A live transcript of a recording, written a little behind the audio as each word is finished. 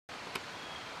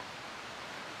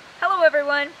Hello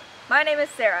everyone, my name is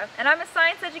Sarah and I'm a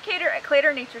science educator at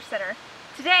Claytor Nature Center.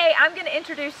 Today I'm going to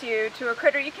introduce you to a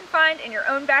critter you can find in your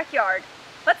own backyard.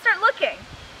 Let's start looking!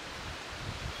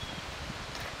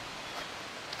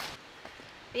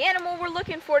 The animal we're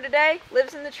looking for today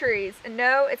lives in the trees, and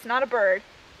no, it's not a bird.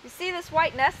 You see this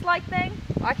white nest-like thing?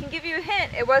 Well, I can give you a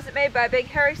hint, it wasn't made by a big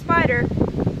hairy spider.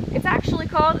 It's actually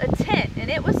called a tent,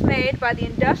 and it was made by the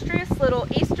industrious little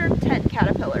eastern tent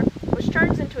caterpillar, which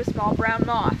turns into a small brown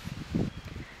moth.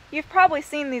 You've probably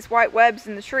seen these white webs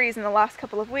in the trees in the last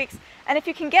couple of weeks, and if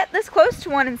you can get this close to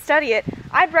one and study it,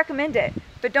 I'd recommend it.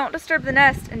 But don't disturb the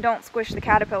nest and don't squish the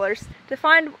caterpillars. To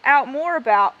find out more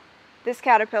about this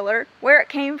caterpillar, where it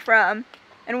came from,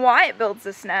 and why it builds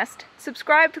this nest,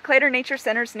 subscribe to Claytor Nature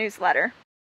Center's newsletter.